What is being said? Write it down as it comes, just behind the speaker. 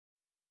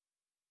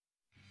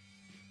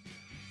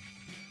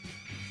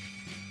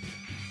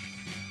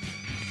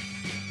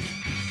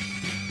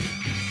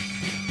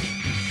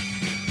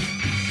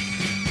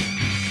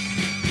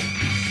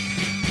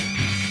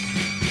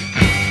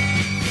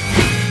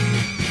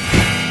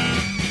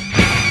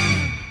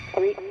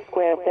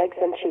eggs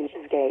and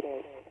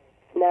Cheapskate.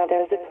 Now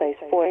there's a place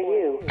for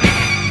you.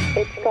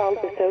 It's called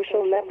the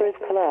Social Lepers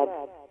Club.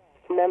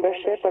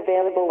 Membership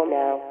available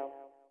now.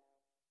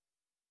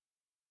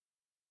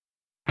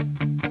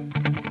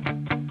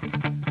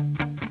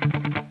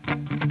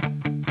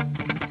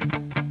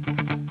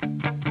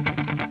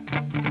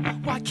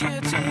 Why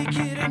can't take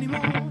it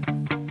anymore?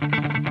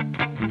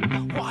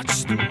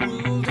 Watch the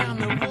world and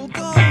the world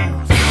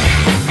goes.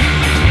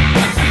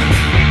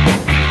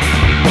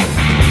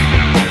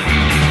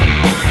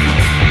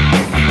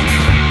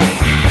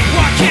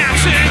 Why can't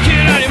take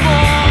it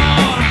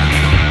anymore?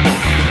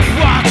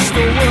 Watch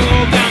the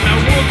world and the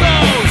world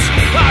goes.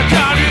 I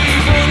can't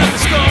even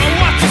underscore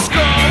what to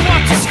score,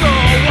 what to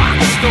score.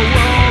 Watch the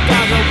world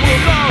and the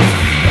world goes.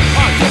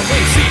 I can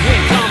see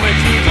him coming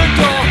through the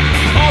door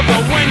of the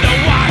window.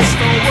 Watch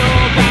the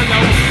world and the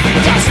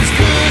das is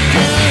good,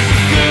 good,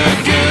 good,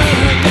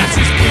 good. Das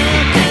is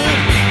good, good,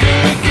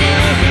 good,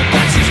 good.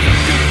 Das is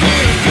good,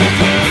 good, good,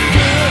 good,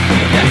 good.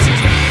 Das is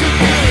good,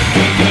 good,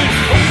 good, good.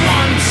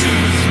 1, 2,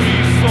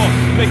 3, 4.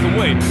 Make them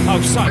wait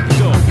outside the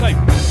door. Play.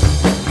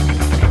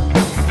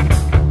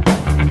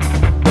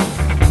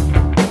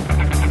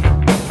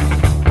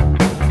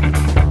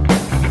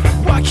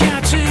 Why can't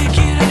I take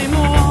it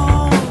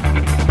anymore?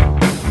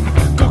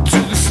 Go to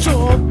the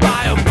store,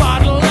 buy a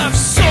bottle of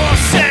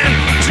sauce and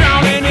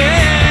drown in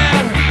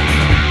it.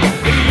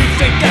 You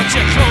think that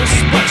you're close,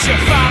 but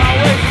you're far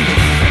away.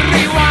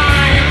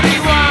 Rewind,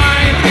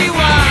 rewind,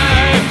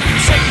 rewind.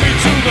 Take me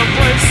to the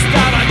place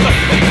that I go.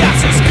 That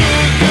is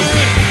good,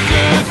 good,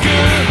 good,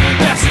 good.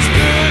 That is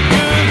good,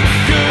 good,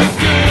 good,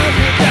 good.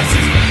 That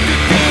is good,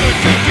 good,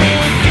 good,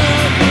 good,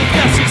 good.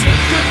 That is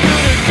good,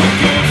 good, good,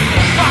 good.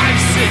 5,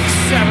 6,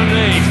 7,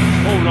 8.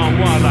 Hold on,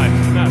 wildlife.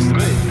 That's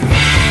me.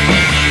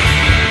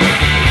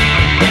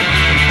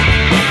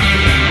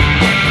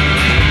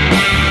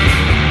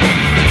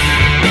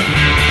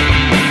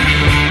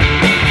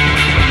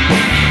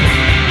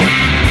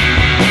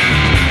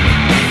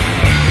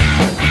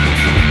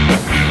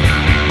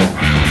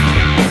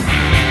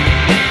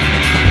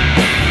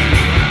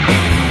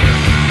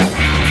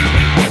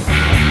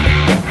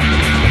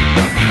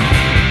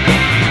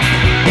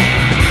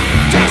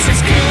 Das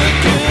ist good,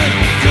 good,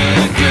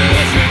 good,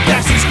 good.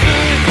 Das ist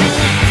good,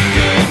 good,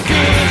 good,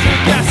 good.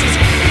 Das ist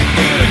good, good,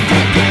 good,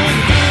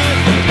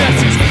 good.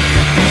 Das ist good,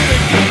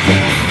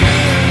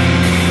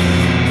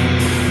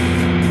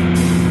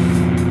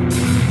 good,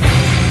 good,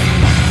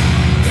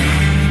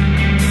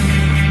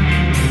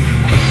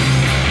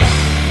 good,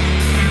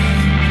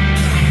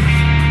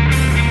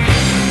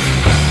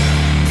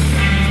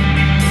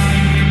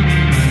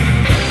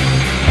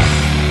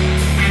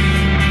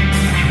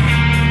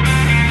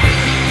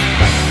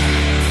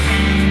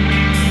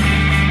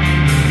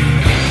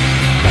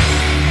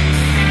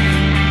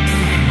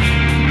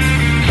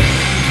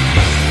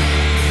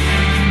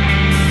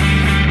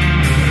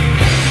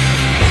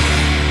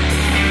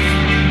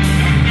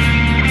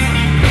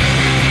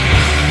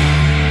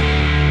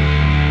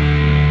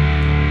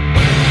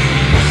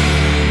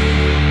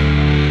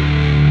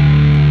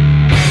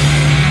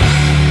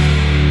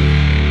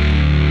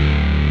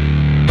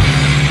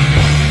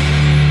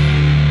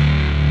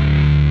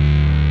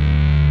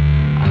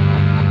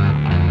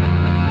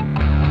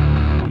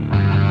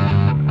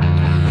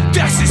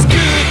 Das ist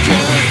good,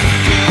 good,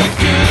 good,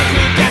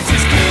 good. Das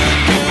ist good,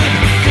 good,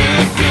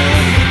 good,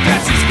 good.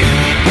 Das ist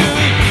good,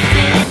 good,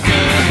 good,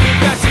 good.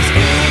 Das ist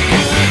good,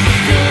 good,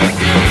 good,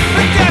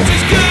 good. Das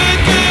ist good,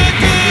 good,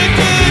 good,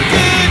 good,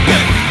 good,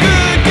 good.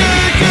 Good,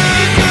 good,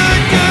 good, good,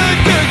 good,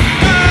 good.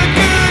 Good,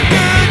 good,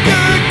 good,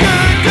 good,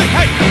 good, good.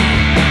 Hey.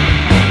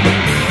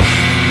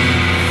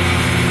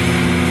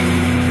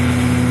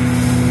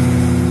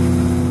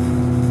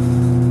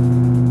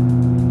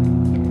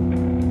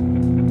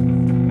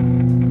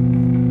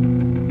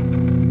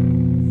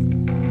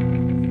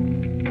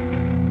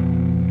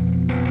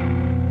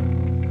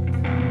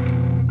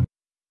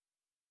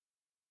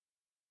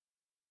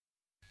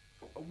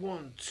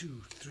 One,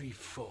 2, 3,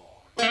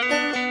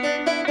 4.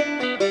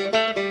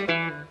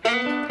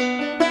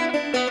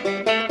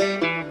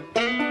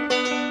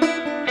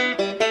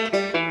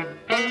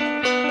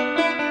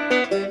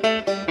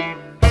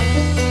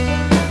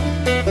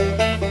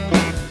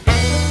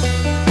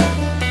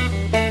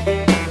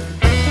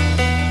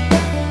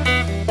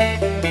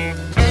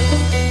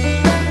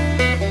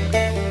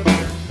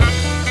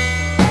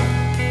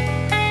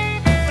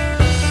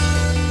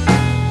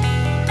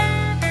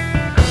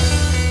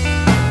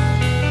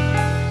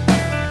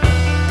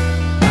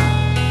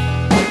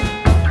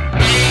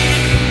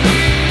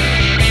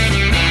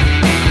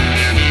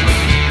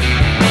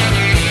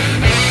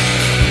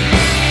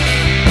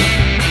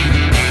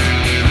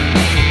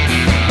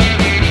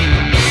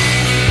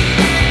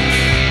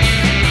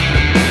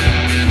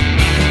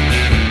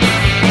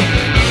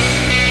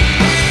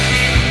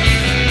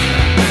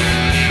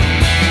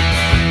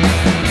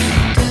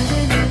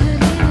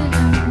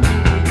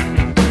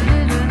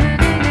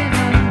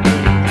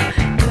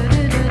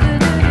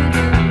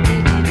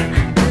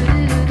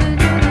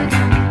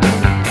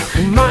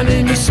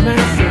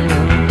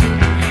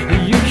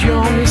 Samantha, you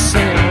call me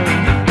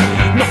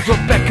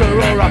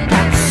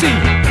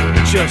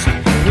just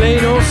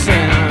plain old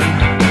Sam.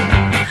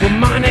 Well,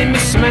 my name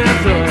is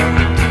Samantha,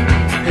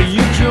 and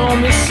you call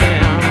me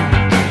Sam.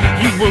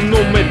 You will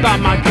know me by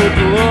my good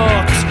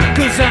looks,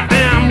 'cause I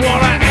am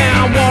what I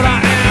am, what I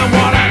am,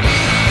 what I am.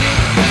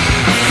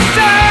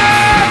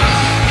 Sam!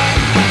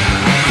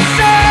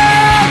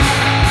 Sam!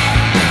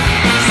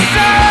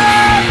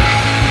 Sam!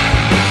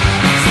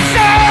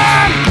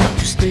 Sam! Got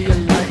to stay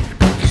alive,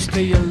 got to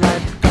stay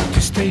alive, got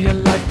to stay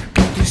alive,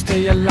 got to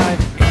stay alive.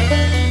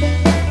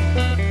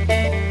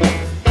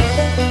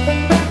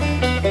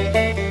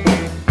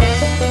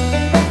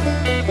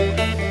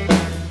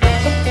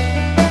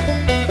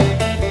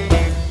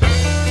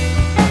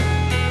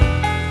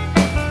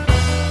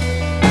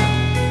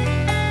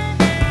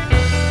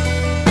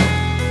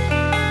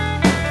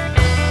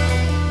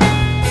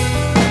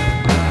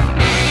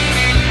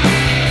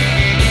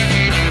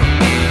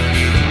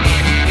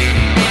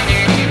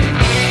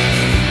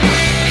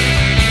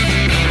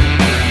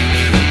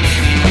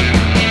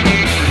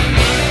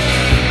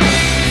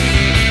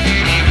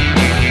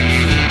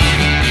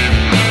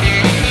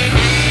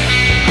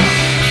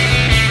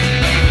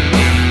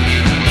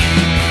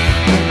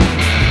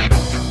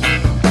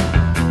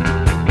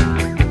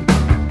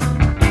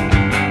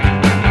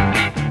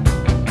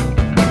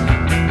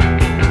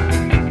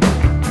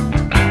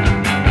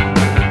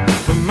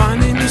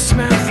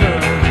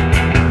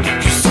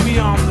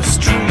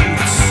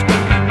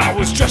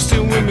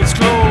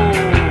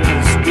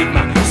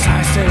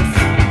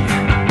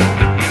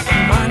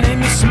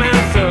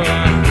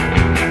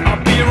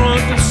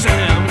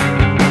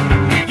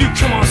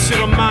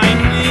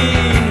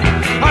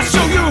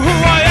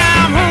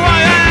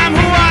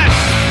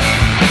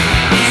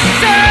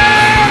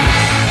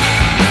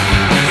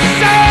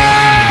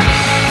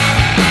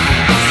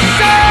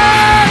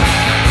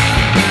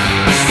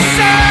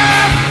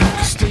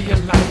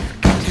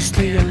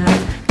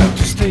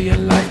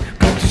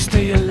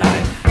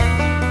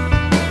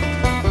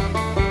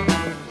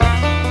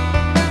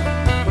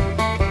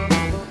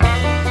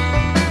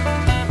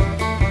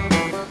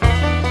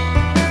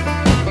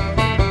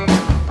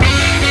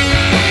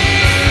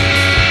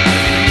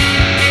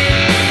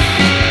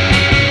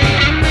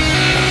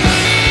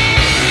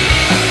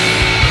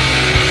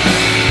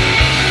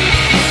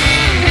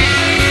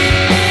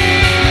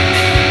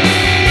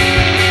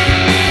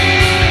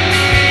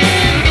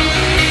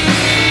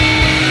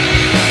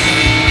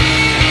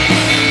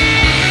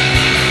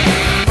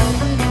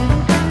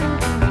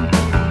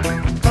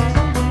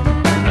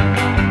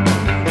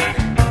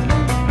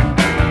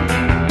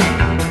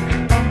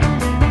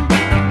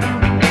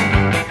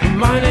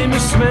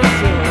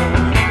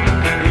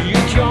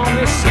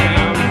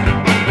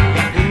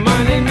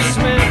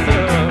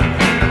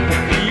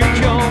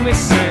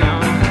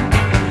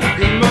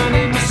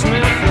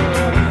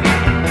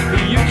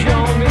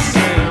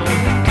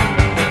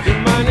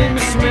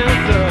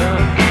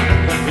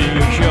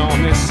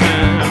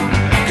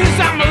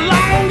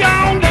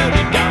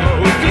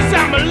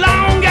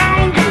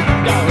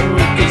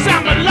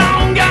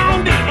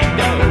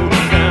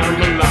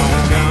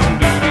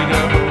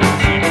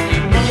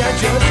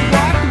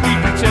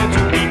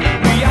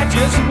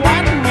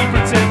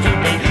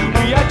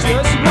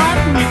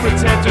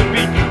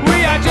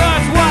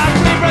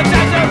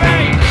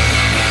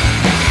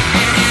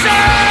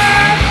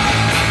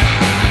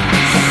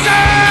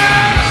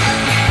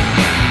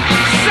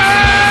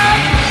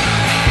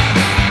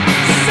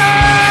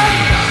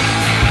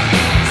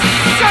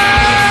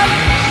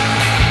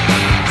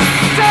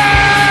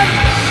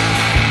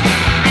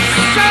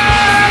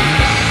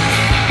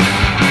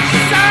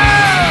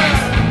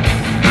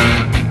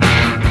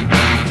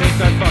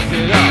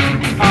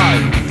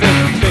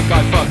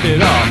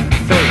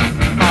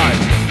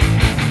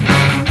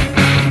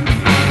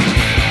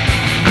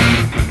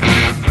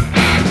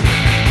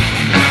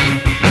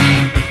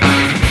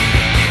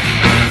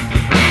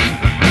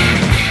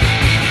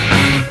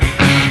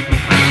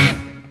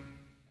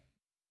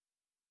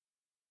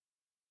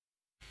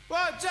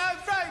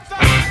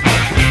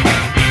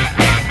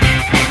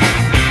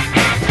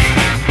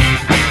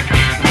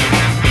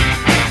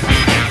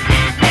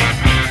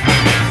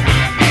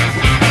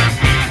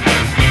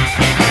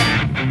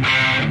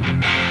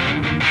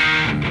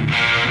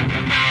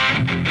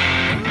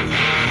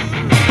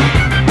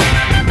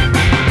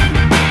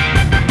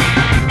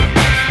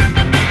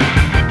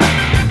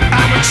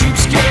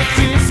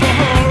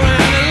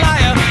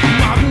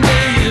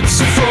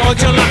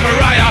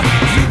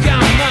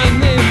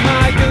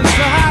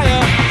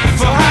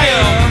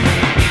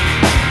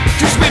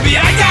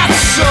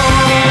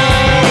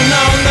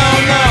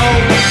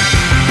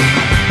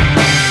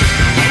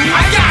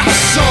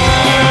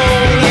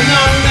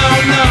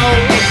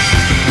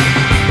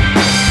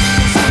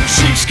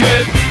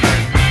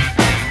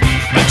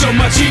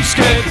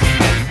 cheapskate.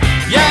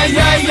 Yeah,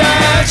 yeah,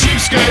 yeah,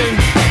 cheapskate.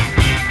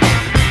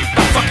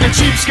 A fucking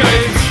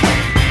cheapskate.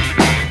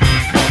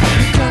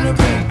 Gonna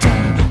break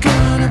down,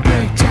 gonna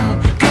break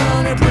down,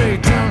 gonna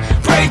break down.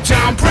 Break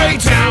down,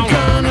 break down.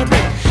 Gonna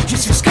break,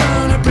 yes, it's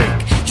gonna break,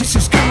 yes,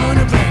 it's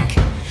gonna break.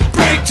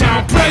 Break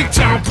down, break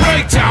down,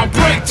 break down,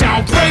 break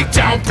down, break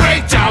down.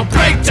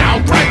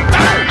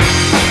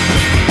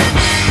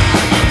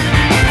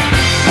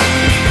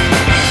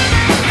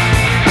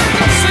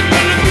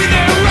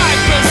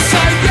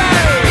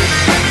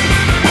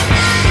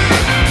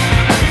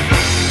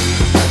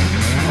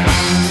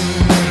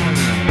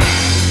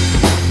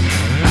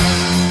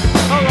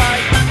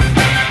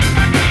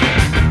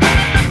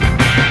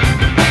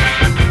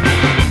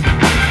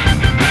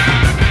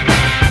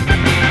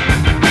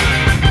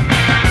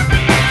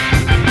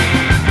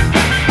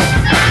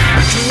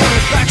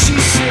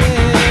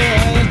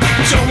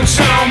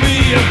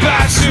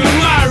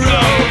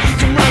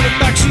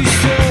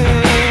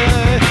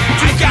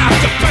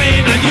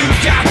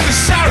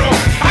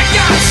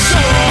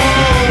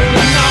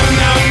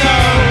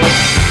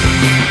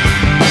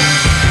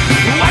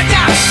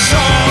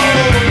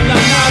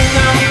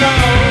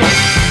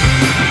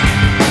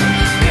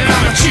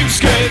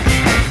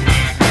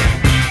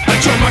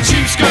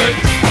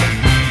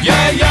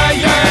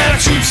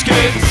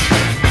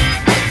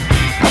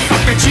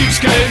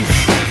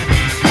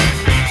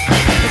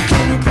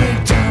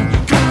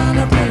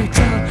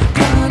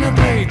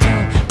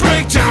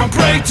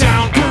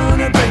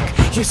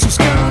 Yes, it's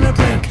gonna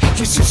break.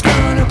 Yes, it's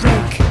gonna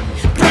break.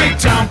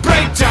 Breakdown,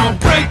 breakdown,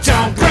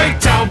 breakdown,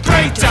 breakdown,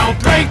 breakdown,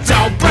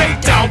 breakdown,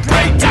 breakdown,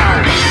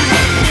 breakdown.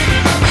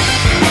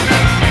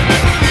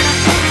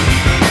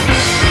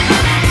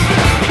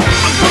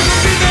 I'm gonna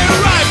be there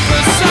right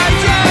beside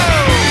you.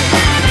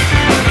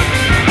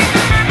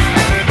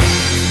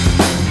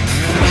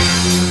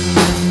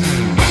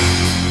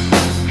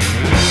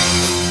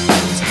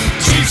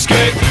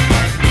 Cheapskate,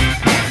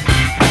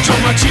 I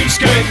told my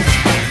cheapskate.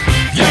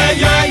 Yeah,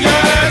 yeah,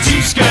 yeah,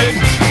 cheapskate.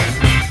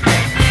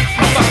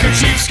 I'm fucking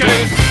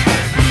cheapskate.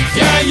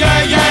 Yeah,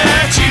 yeah,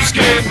 yeah,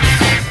 cheapskate.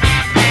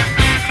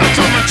 I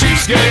told my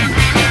cheapskate.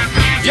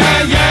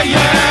 Yeah, yeah,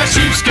 yeah,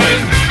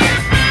 cheapskate.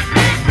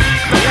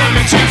 I'm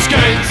a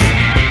cheapskate.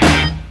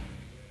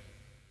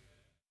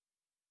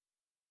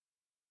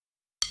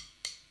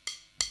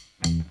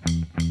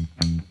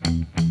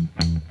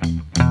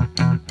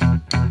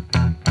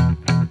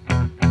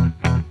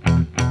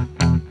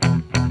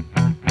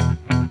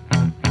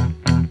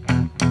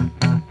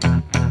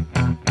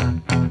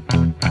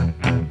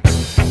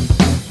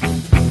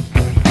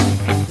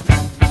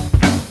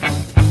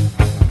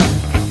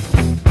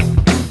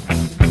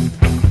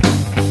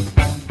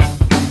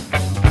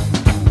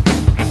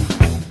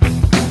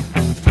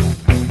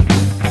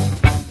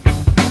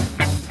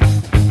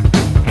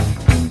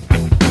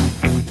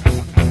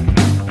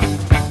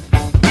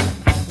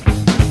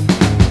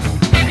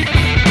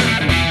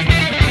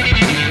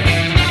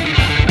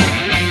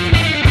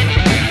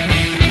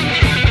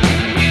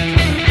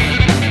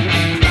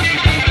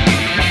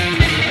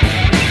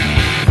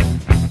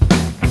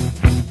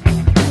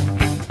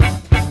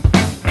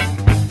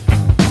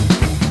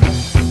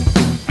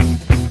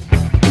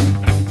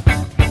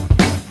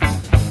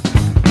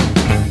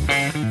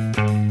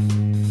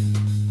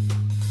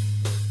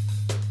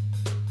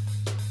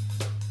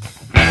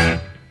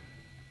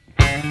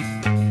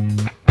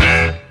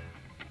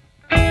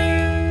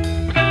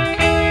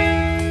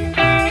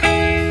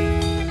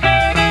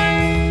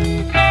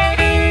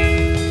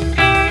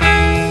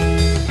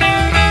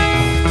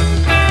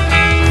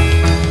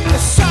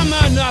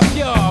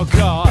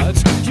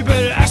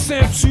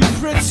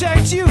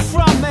 Protect you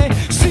from me,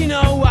 see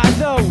no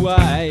other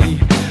way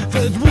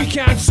that we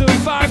can't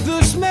survive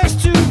this mess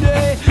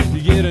today.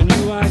 You get a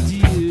new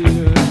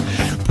idea,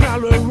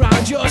 prowl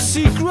around your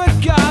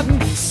secret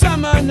garden,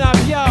 summon up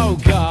your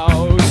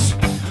ghost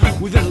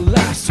with the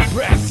last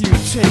breath you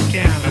take.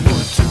 And 1,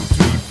 2,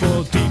 3,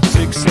 4, deep,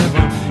 6,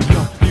 7.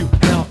 Your new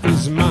hell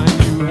is my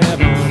new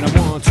heaven.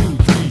 1, 2,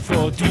 3,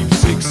 4, deep,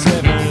 6,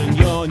 7.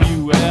 Your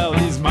new hell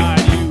is my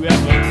new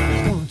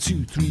heaven. 1,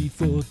 2, 3,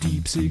 4,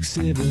 deep, 6,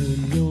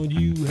 7. Your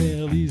new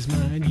hell is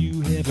my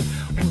new heaven.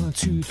 1,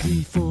 2,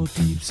 3, 4,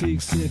 deep,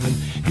 6, 7.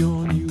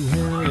 Your new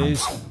hell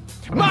is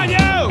my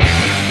new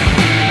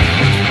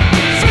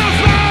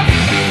Filfthmouth.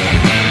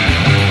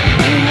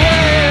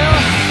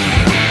 Yeah,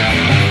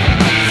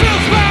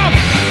 Filfthmouth.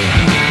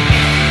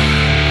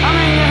 I'm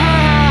in your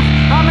hair,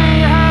 I'm in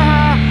your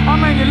hair,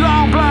 I'm in your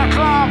long black,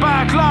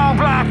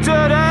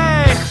 dirty.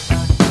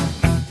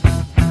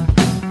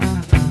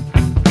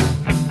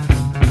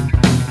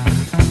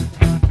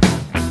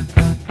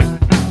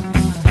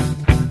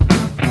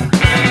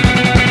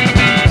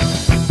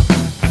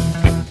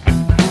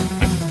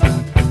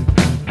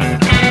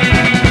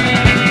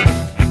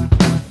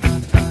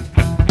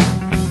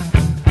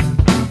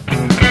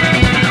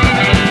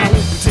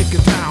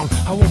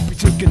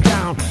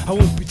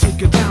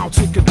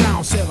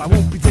 Said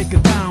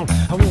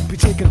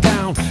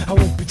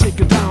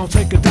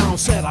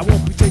I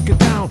won't be taken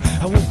down,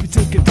 I won't be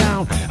taken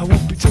down, I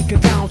won't be taken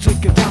down,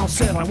 taken down,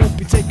 said I won't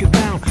be taken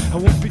down, I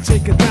won't be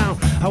taken down,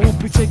 I won't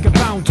be taken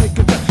down,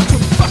 taken down. So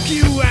fuck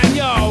you and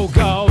your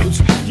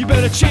goats, you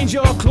better change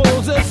your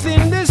clothes, a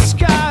thin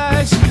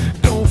disguise.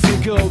 Don't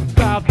think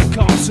about the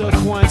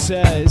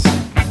consequences.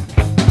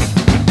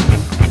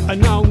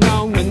 No,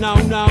 no, no, no,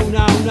 no,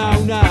 no, no,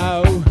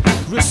 no.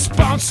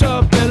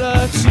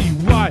 Responsibility,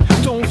 why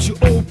don't you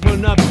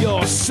open up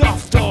your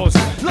soft doors?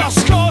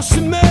 Lost cause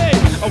to me.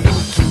 1,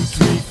 2,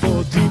 3,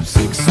 4, deep,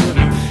 6,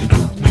 7.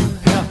 Your new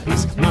hell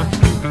is my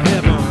new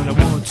heaven.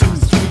 1, 2,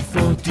 3,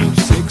 4, deep,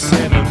 6,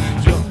 7.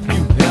 Your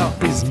new hell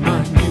is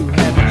my new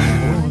heaven.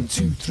 1,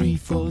 2, 3,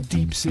 4,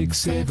 deep, 6,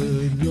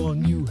 7. Your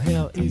new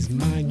hell is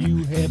my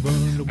new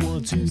heaven.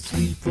 1, 2,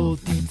 3, 4,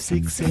 deep,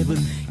 6, 7.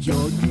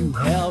 Your new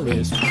hell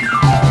is my new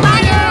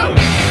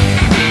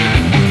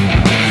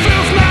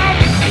Filfthmouth.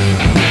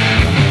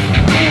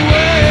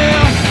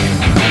 Well,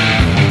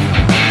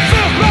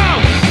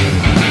 Filfthmouth.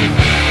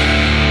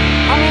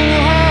 I'm in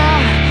your hair,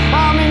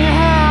 I'm in your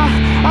hair,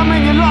 I'm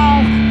in your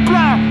long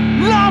black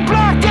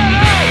dirty.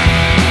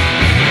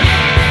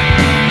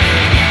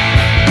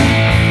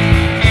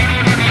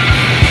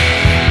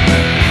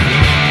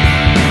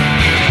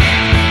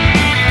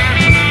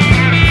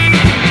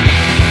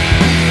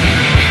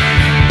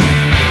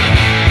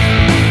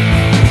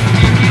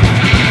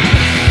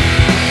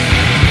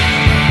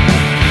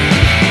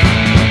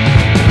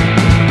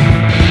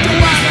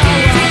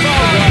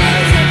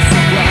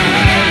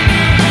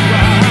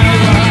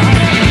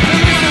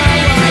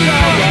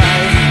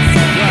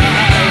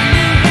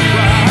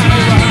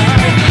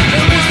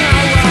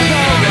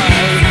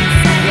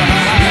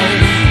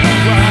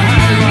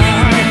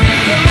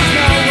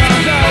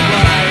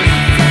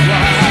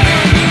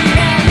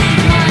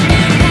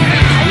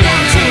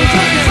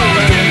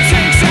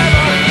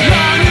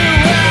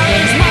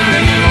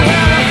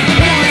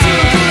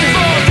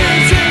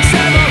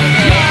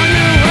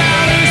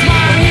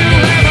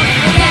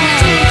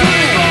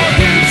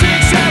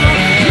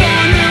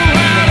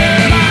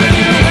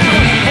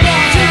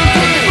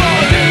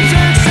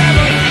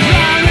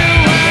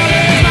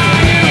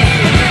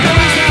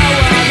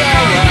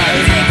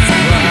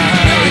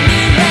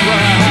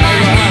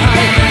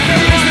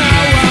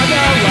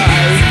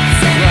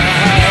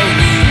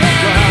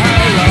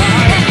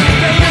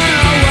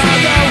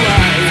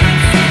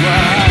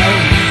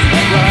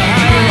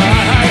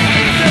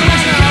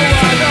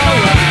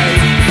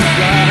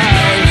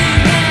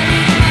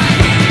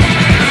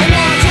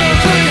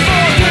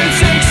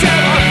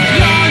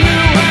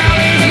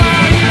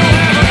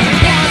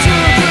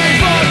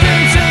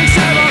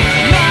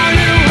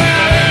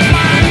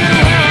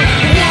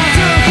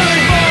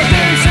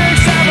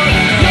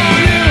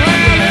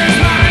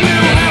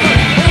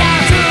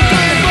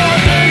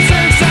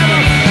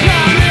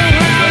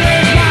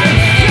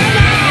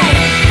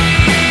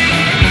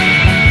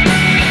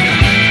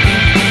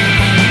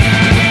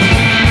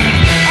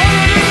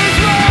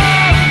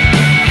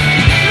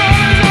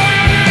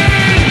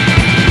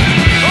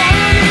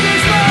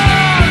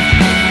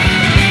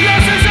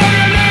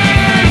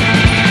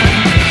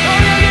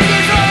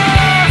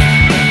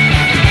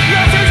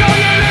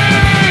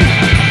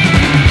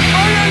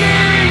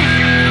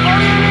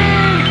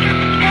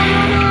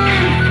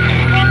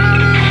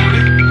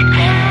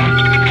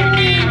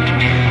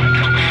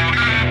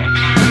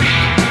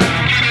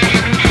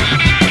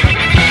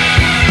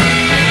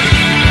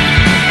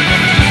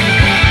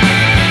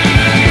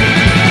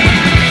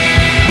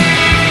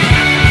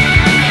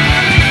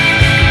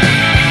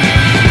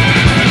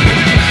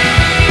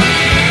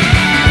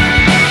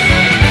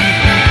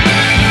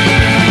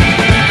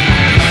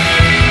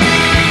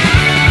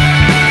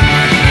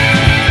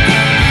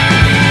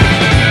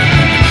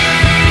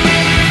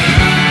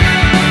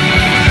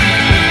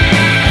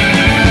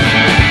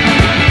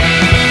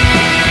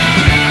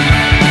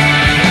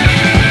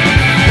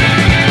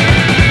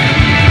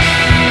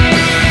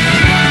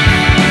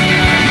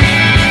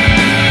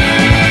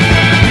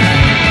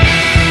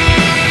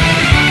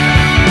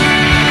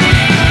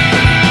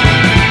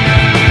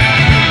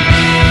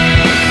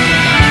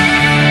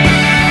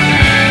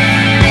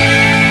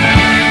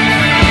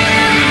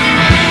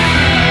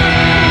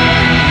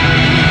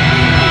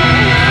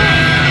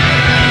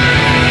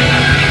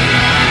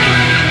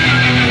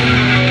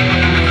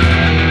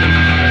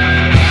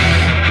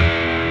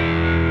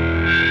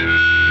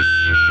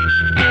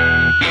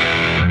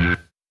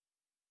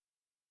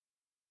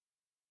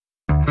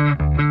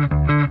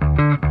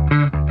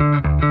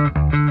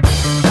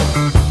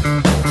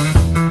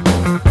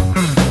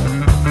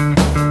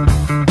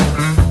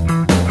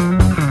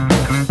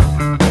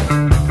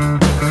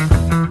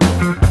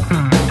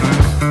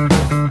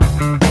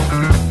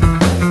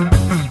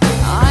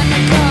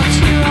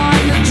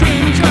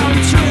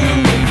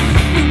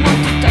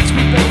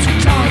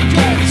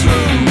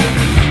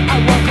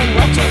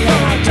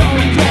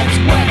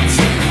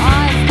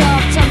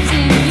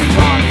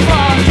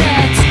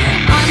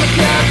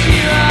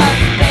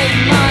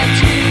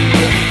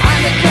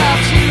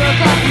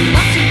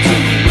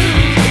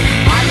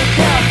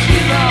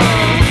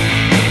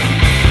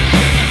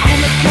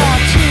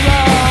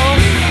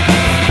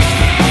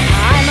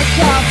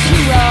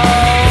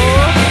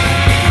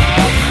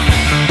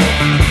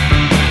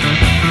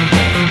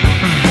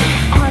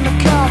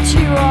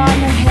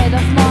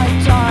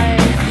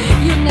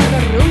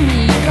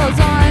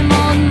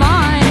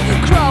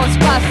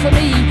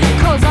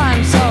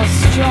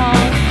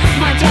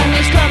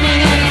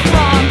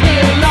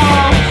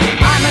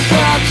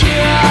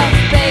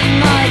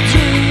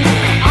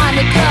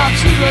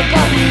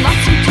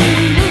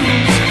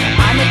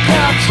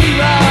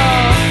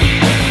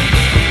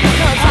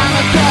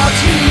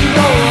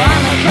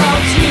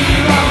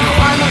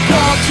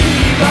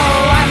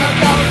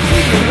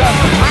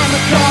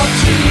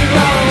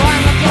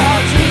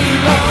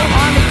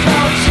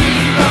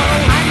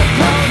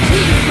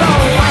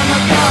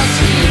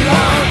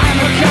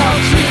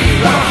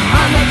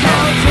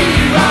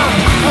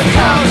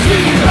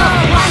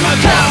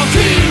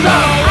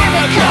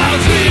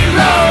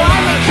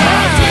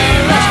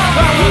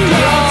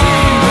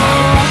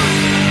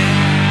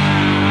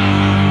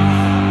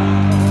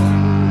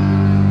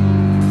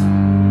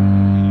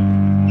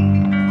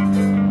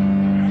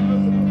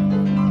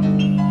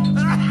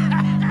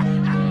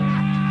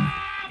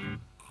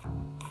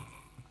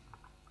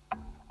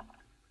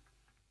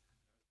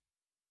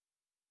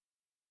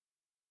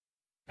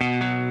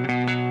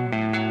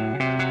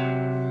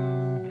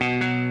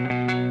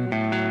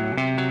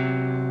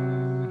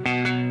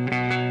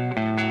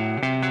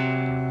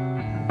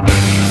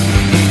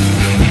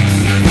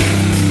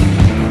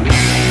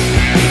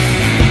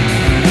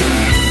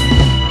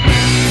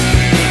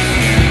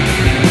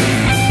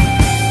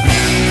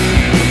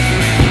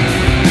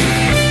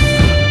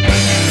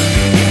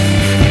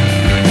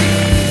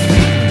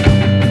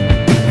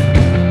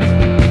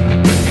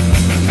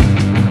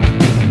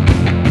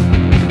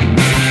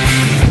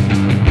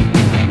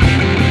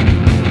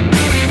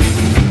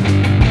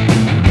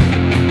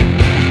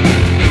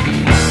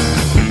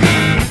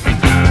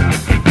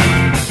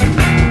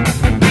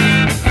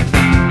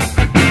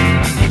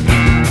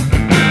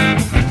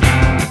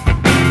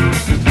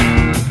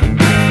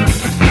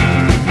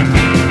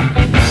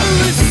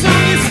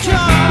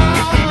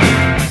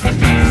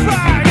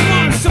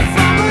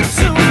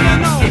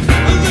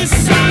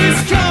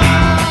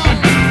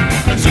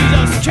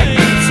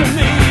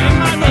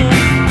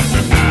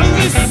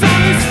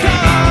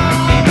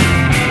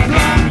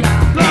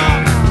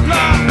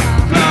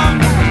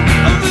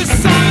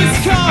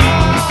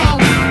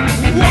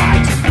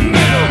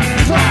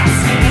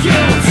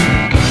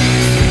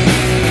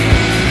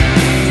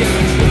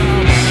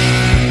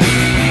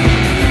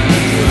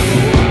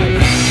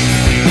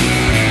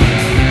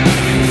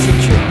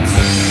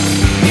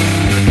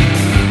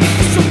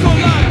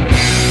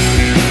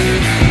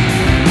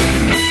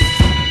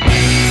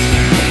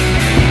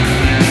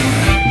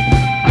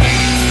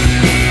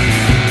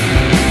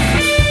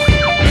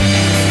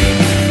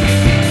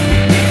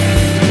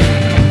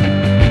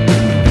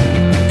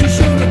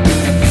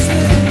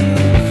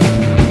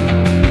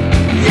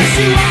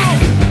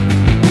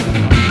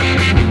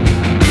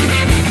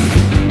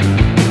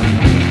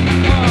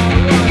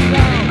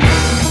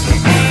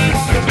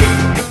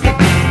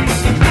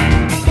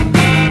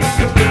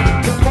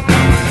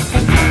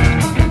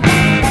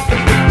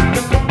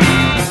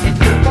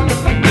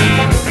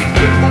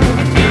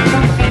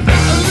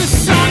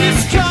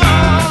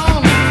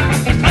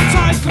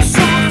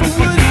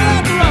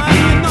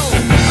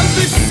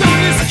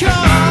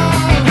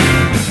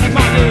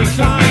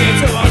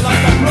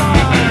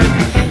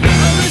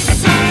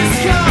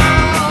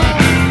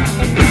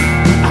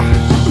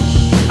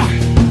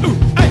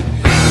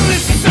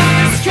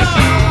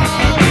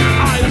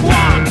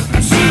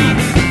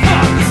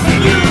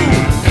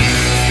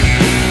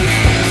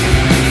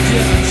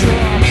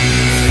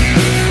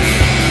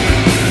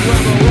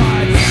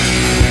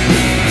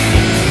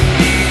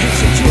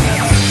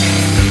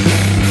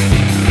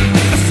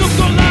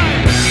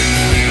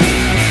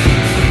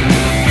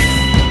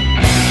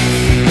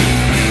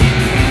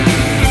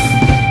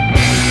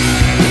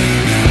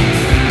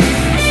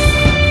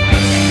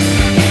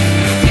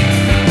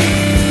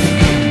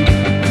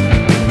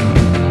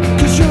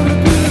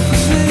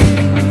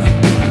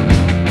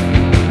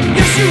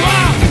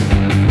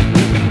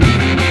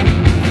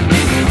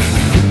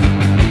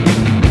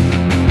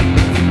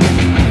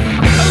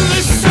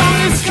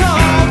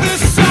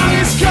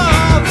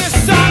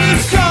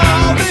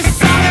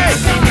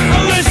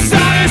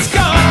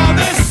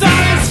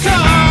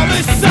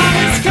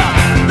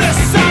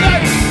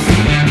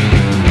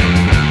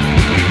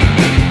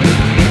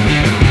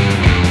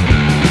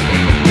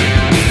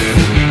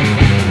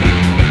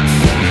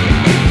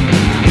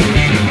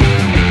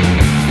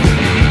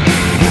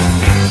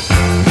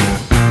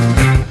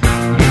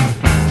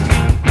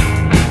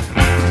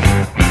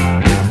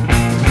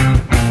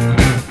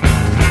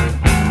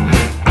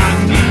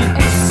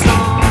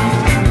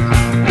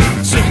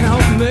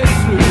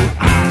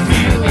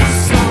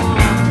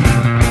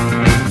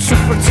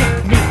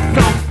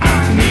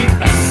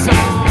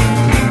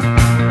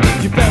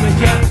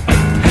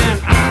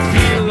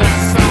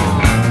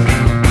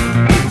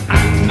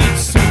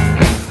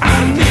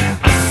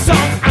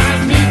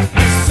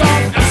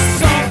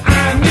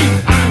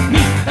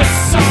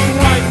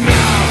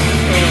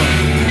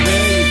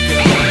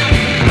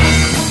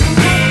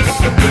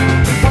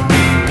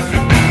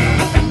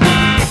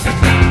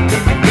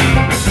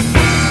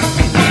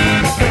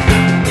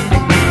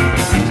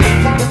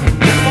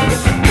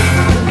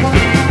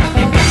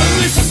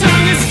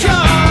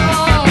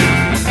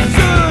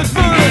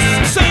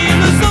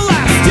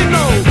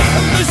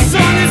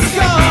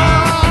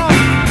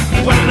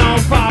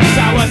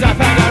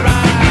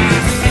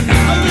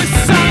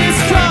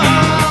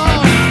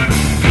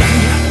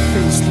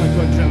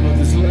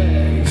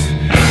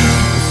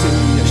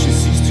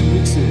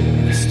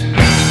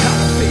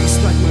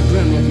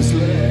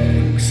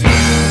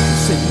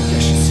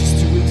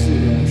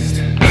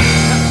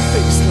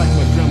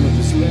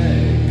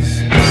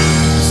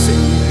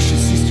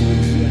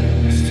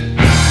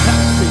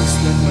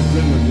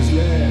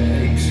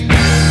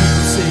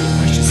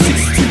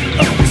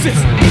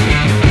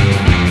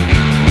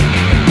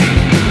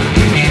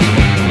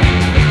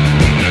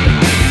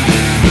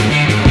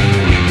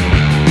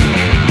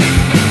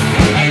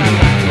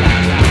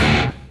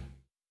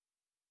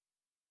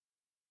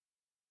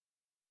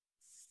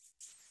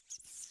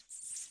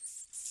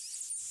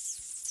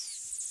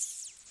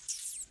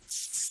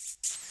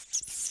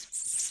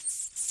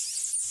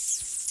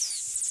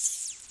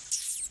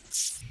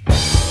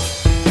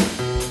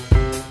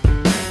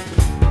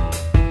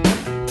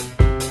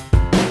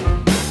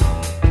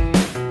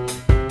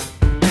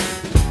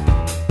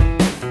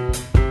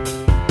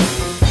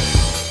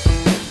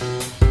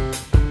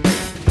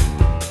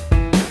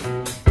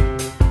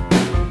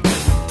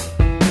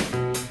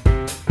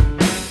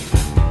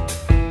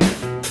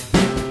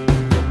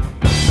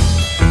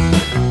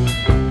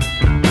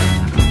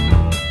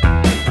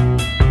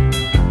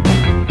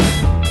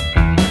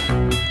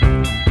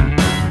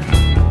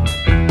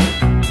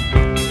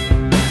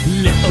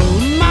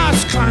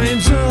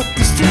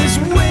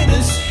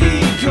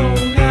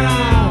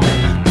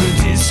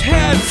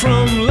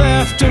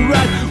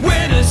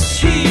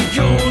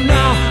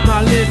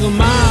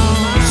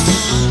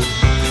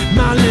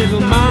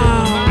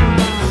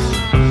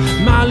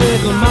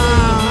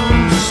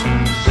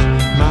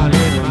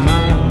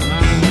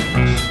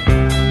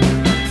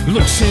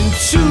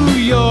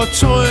 your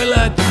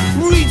toilet,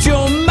 read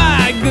your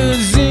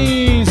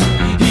magazines.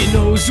 He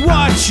knows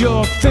what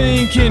you're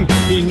thinking,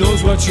 he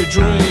knows what you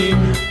dream.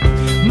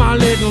 My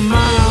little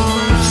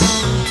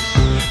mouse,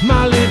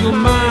 my little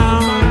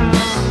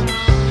mouse,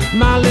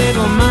 my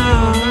little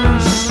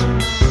mouse,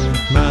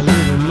 my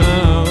little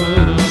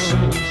mouse.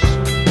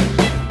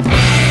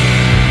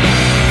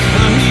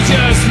 And he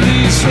just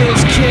leaves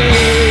his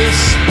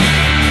case,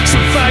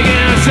 some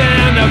faggots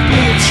and a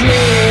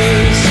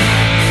Beatrice,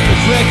 put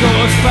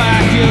records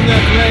back in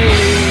their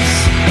place.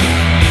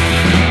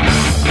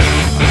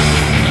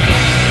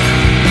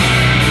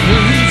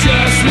 And he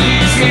just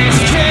leaves his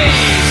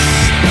case,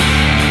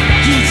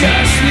 he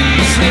just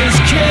leaves his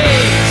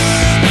case,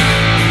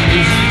 he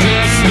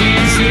just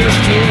leaves his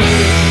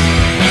case.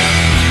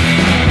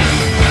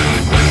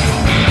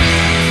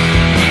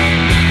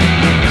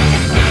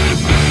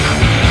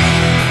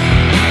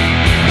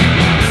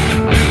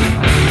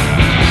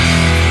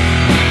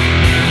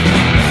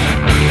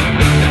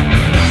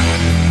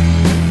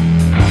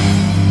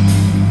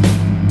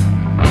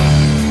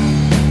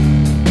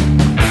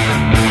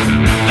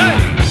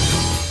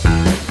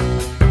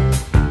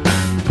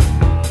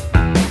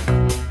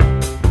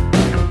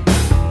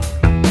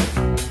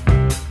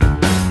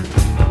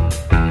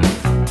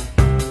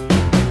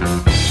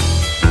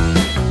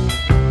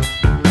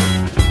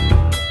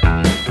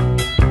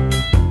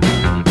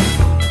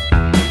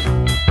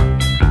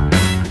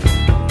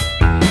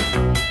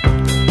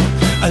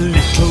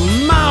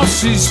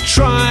 Is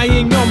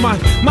trying on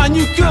my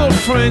new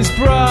girlfriend's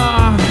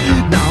bra.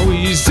 Now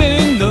he's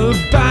in the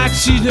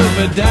backseat of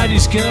a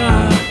daddy's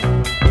car.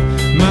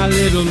 My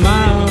little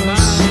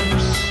mouse,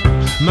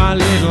 my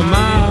little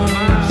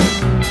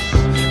mouse,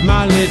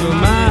 my little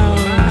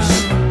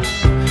mouse,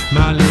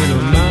 my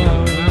little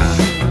mouse.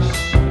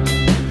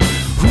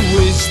 Who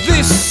is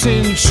this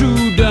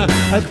intruder?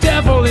 A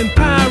devil in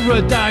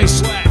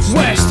paradise.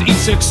 West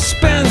eats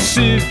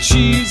expensive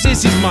cheese.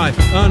 This is my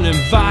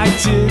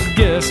uninvited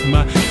guest.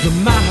 My little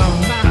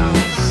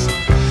mouse,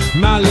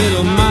 my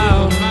little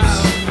mouse,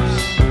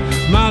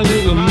 my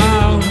little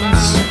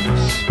mouse,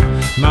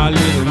 my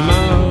little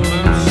mouse.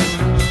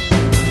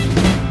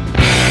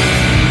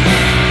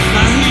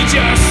 Now he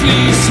just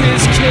leaves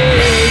his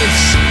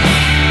case,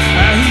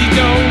 he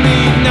don't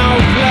need no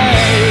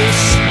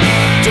place.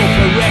 Don't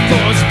put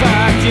records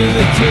back in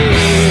the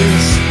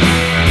case.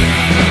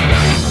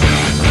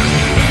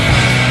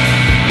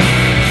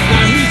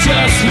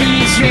 Just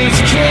leaves his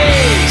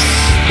case.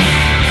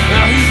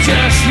 Now he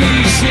just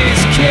leaves his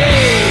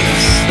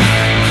case.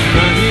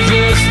 Now he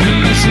just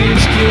leaves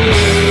his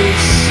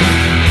case.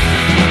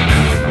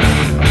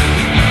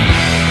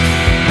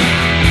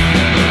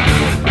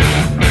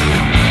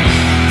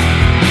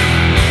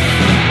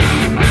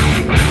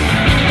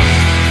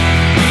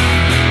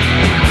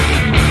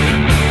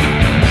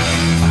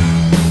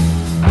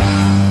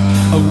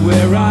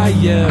 Where are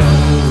you?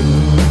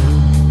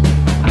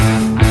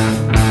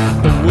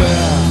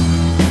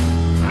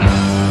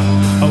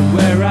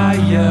 Where are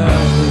you?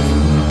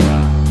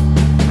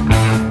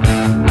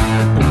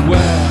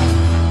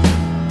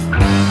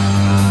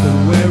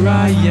 Where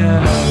are you?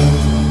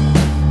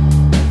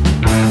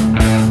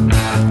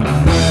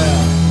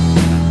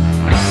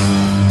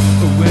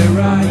 Where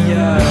are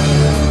you?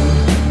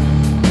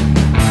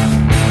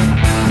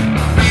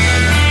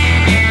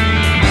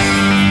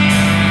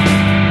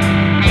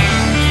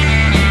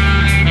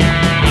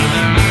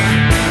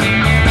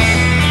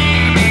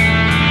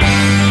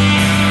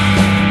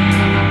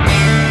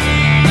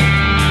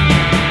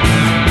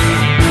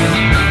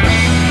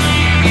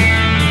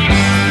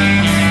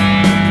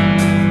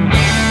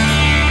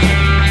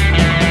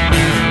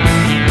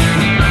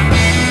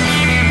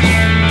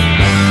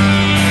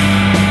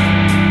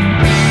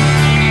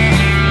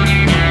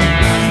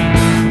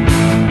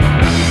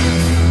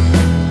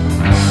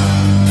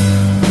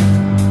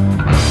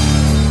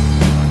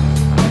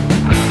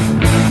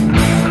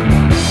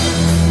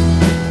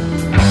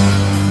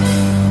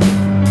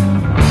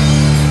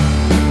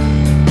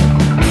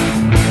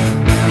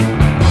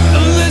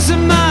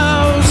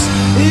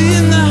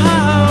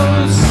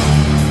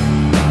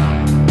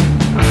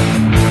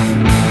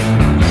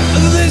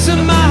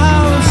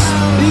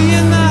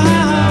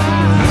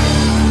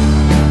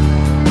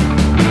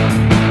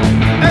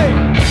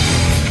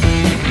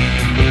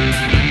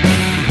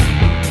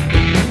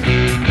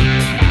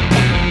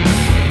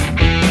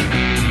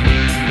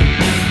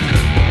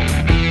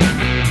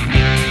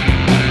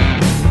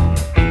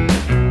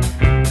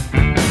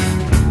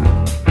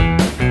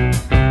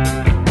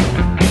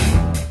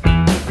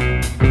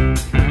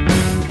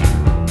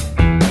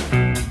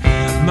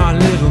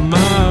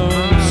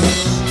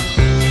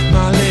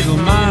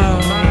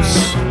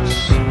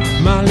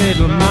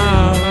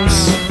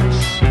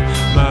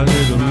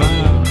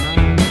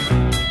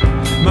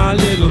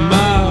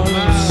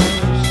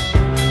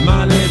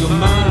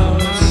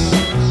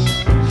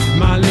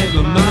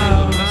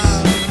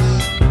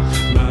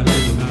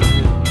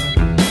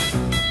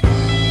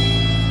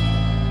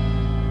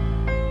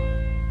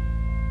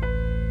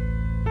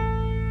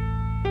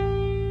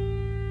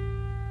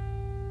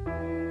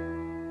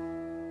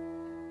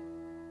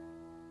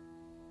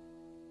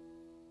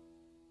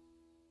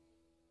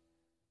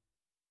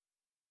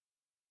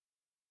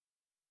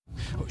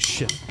 Oh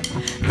shit.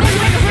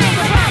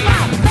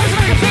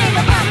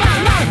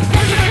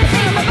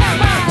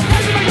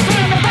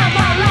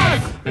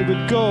 It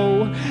would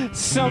go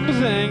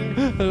something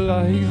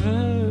like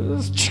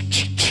this. 1, 2,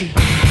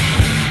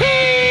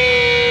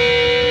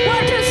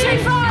 3,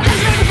 4.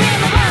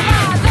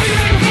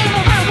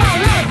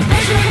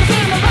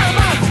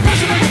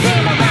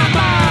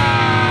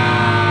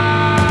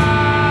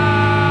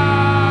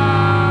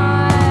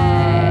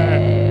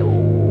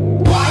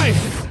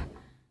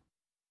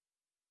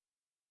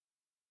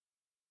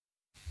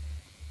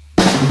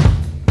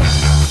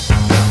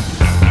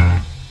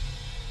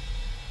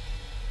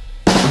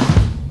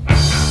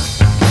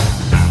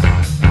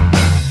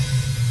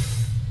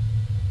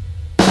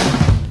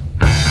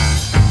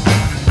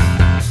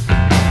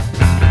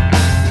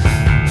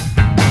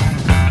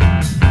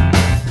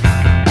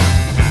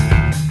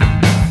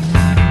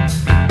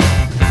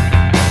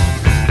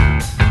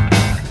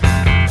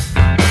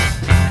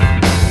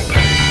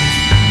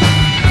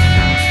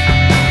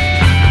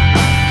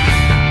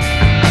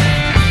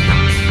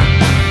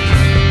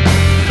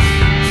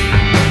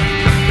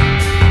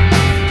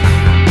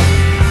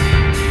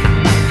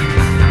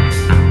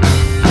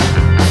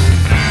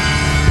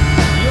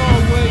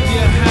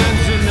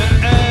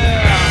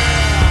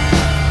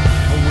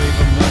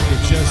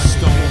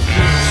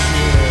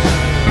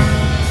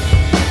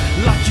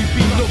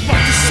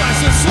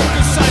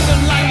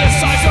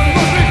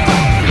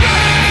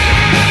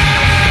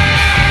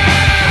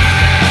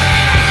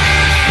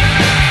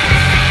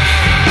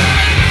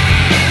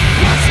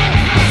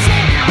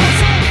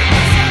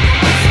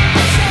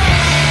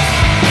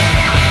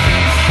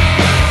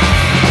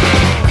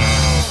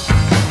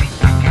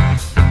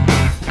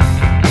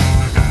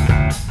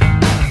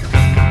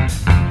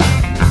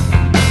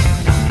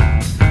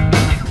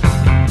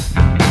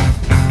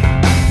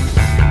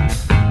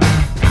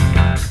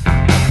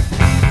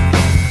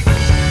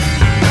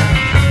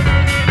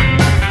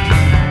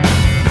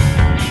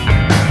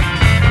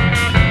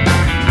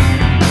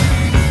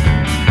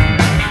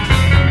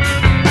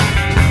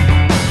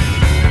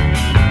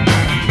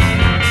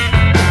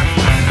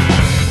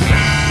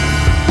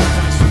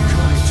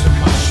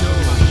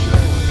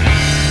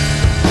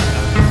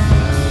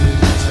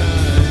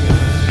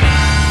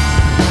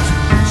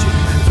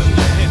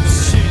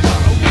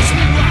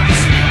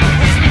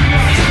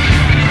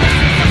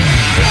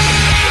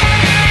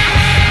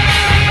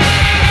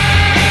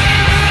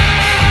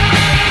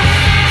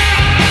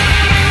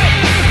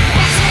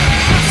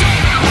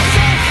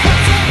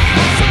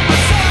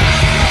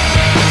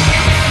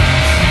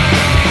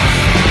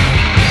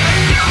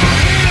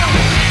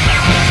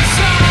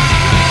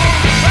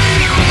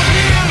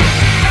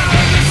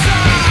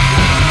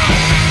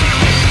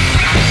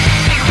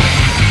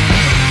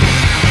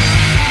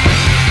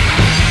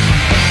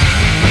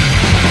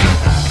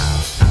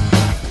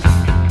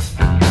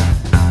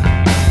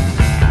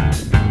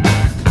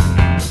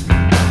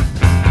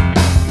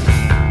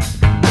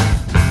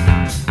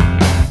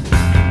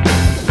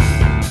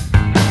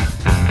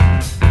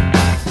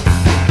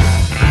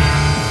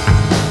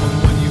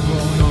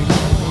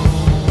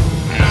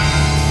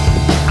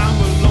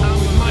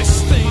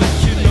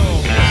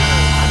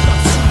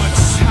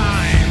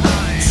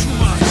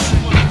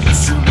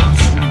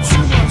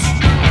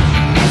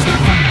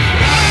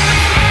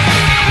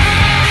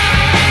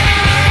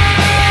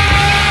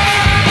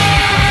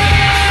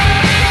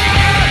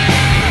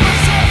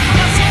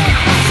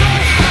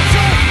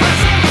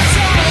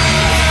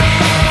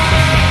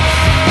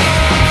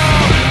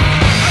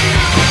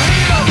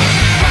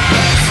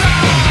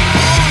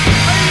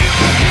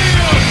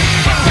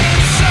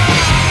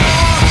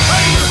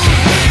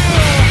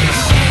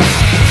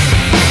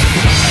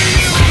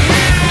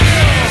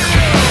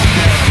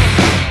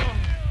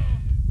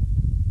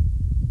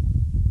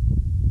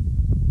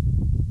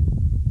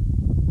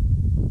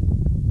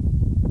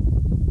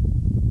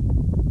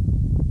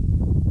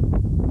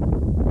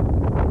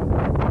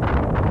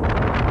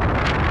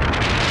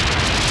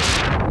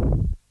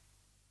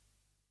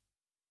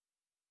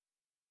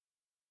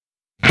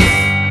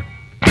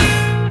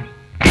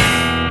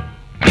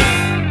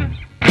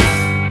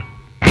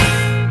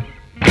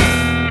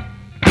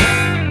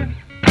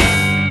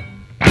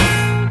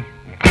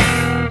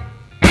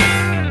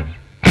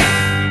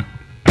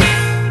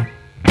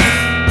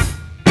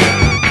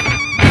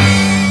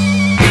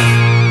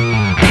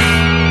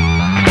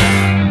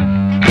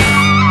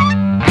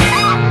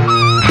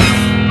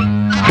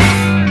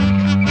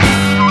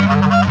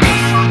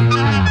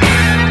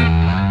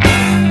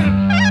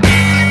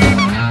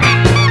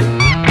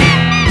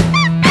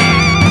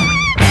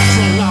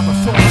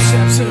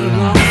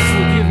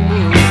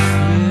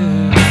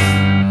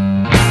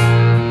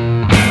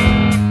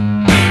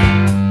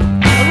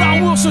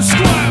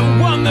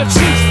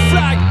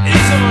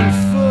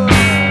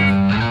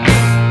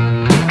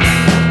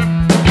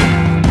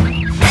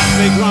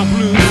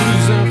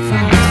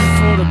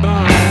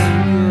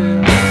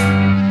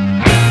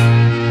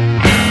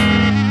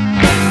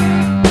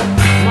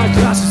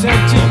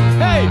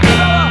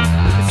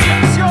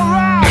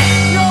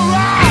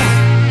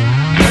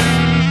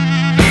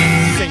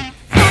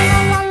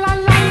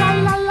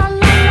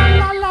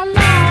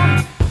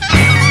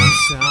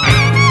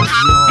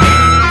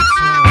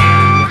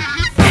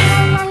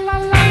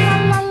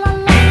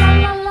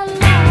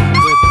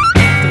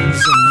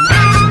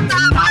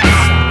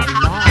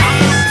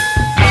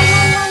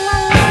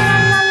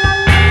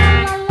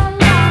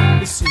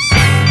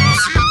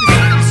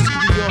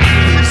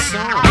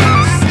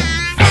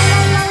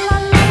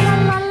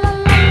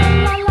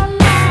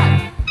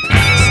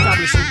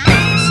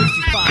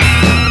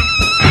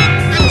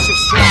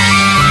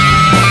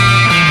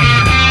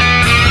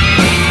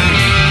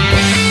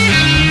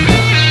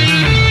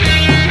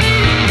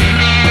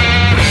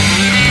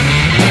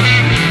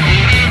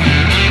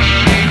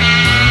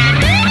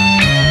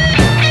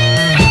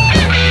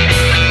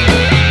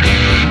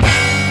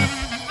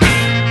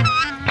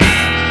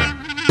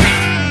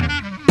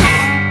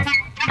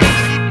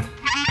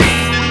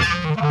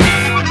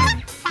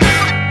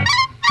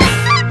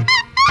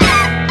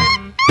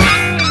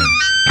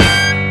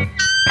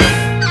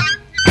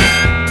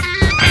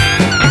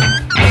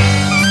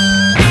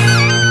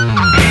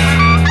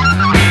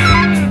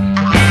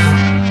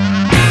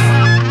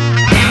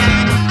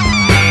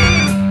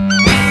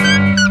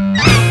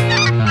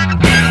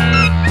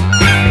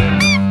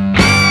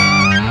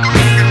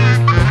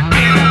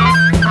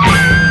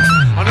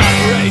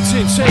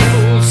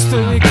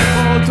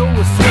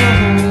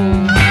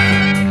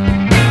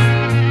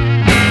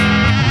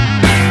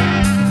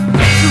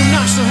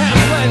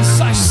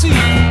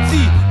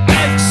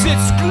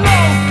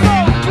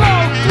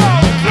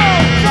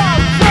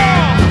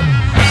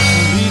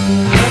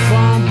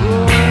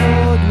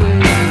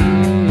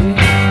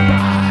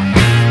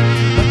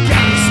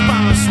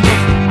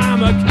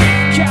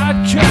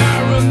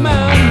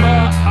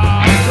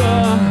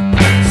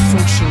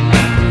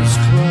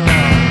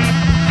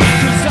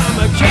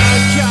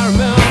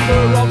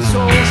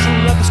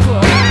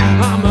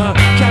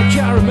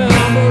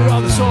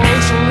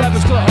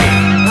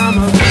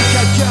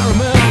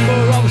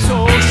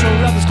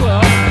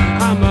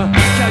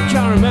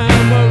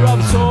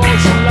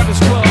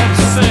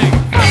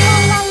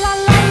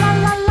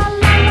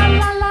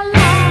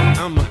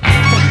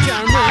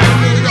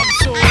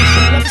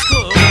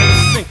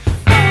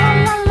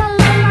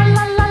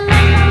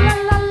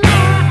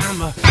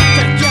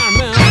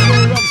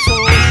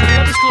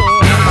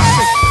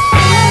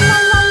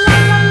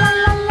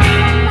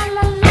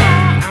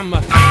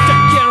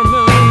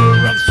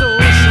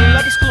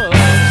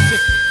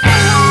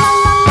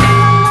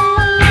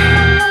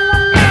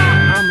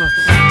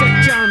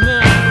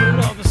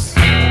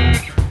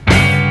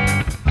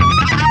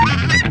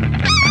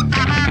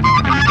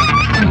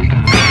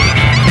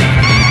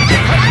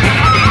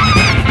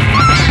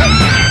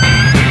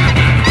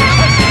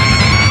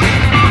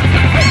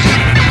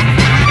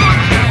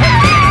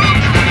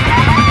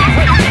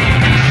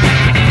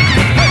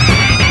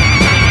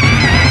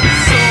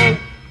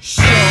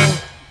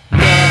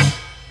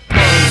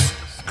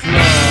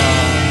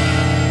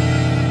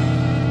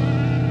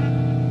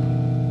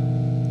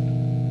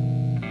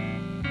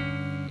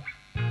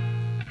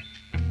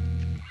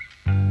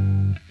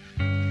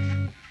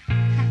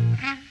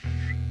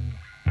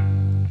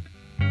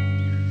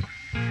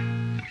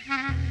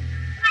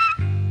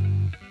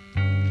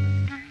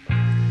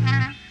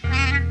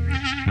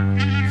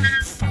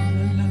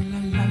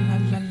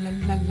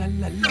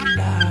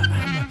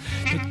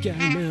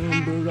 get a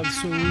member of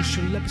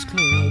social lepers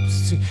club.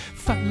 Sing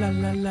fa la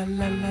la la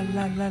la la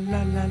la la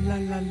la la la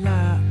la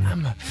la.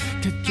 I'm a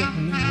get a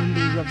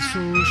member of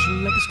social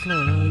lepers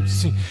club.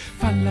 Sing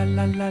fa la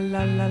la la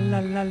la la la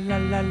la la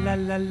la la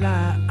la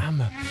la.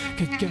 I'm a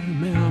get a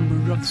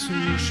member of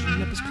social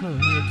lepers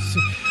club.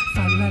 Sing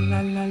fa la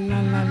la la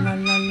la la la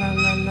la la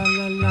la la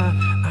la la.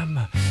 I'm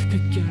a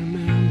get a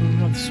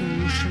member of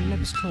social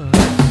lepers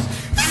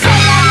club.